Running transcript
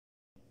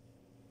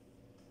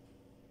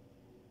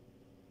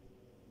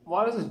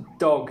Why does a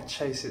dog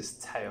chase its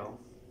tail?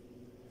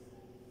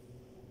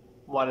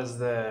 Why does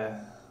the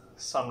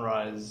sun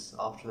rise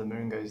after the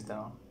moon goes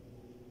down?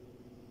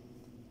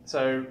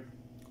 So,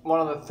 one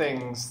of the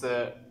things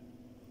that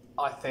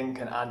I think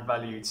can add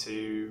value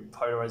to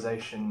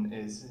polarization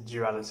is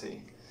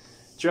duality.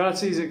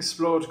 Duality is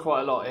explored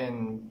quite a lot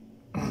in,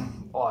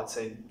 I'd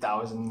say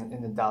Taoism,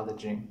 in the Tao Te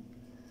Ching.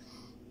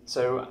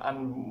 So,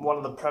 and one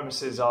of the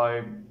premises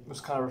I was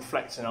kind of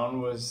reflecting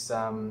on was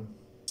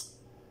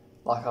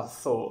like our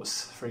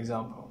thoughts, for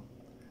example,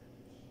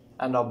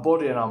 and our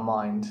body and our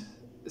mind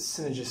is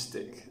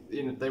synergistic.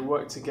 You know, they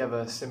work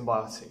together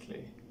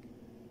symbiotically,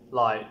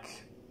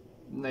 like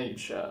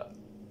nature.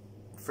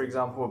 For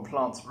example, a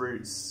plant's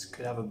roots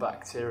could have a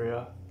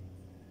bacteria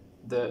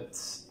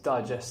that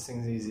digests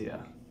things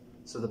easier,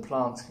 so the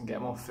plant can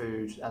get more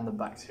food and the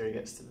bacteria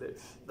gets to live.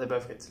 They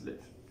both get to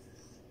live.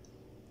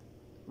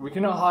 We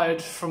cannot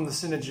hide from the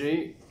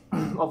synergy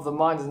of the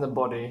mind and the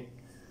body,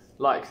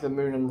 like the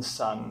moon and the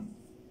sun.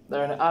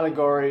 They're an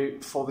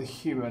allegory for the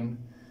human,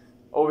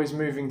 always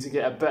moving to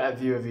get a better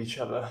view of each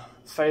other,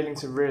 failing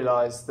to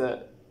realise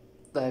that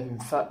they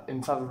have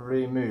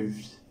infallibly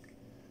moved,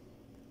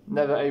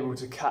 never able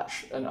to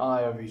catch an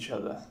eye of each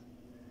other,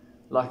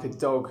 like a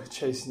dog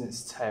chasing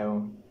its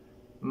tail.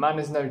 Man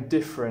is no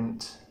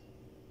different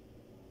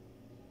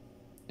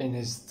in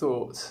his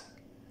thoughts.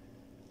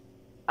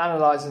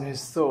 Analysing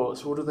his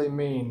thoughts, what do they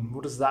mean?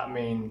 What does that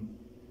mean?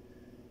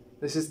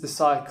 This is the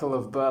cycle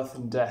of birth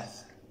and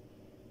death.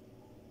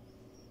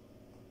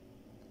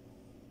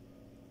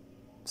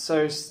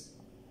 So,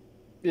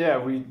 yeah,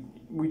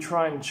 we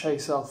try and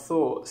chase our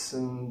thoughts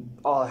and,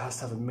 it has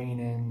to have a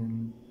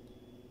meaning,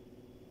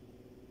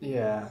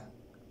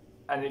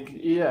 and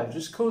it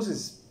just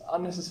causes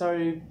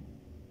unnecessary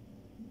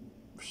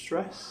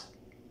stress.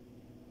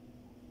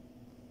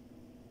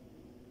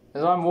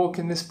 As I'm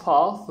walking this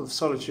path of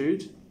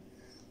solitude,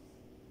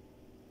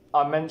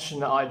 I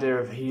mentioned the idea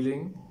of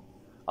healing.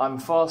 I'm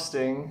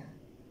fasting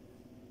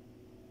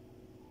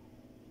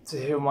to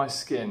heal my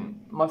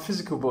skin, my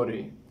physical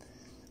body.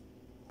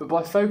 But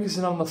by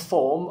focusing on the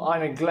form, I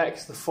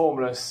neglect the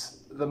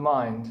formless, the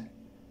mind.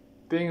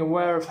 Being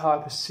aware of how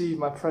I perceive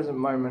my present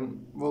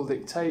moment will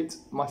dictate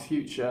my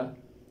future.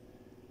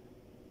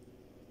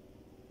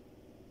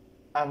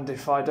 And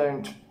if I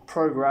don't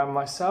program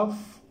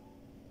myself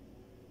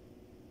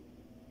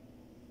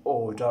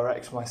or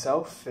direct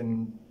myself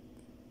in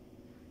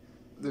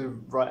the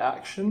right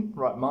action,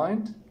 right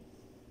mind,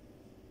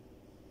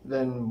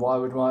 then why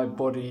would my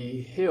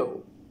body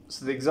heal?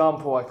 So the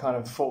example I kind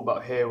of thought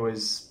about here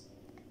was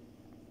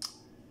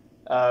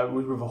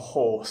with a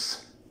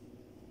horse.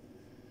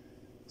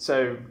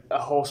 So a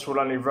horse will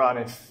only run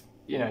if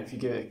you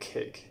give it a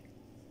kick.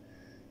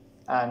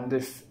 And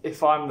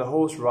if I'm the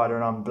horse rider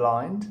and I'm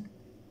blind,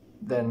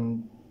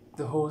 then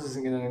the horse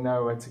isn't going to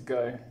know where to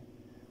go.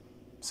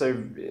 So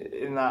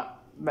in that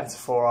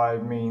metaphor, I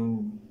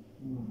mean,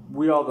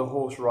 we are the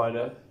horse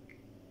rider.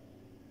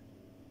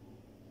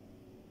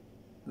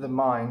 The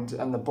mind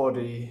and the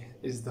body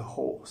is the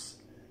horse.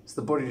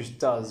 So the body just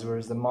does,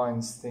 whereas the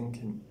mind's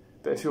thinking.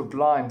 But if you're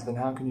blind, then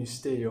how can you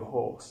steer your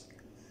horse?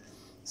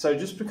 So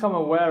just become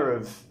aware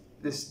of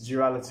this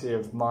duality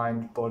of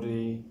mind,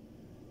 body,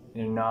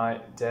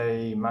 night,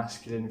 day,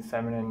 masculine,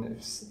 feminine.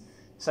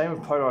 Same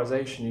with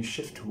polarization, you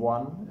shift to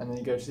one and then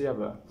you go to the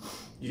other.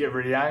 You get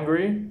really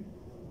angry,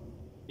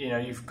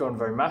 you've gone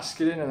very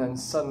masculine, and then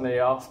suddenly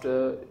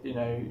after,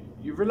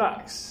 you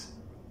relax.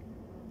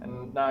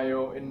 And now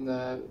you're in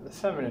the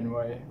feminine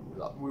way,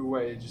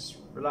 just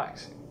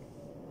relaxing.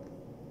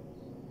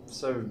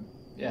 So,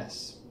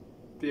 yes,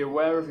 be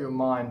aware of your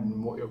mind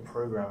and what you're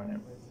programming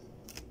it with.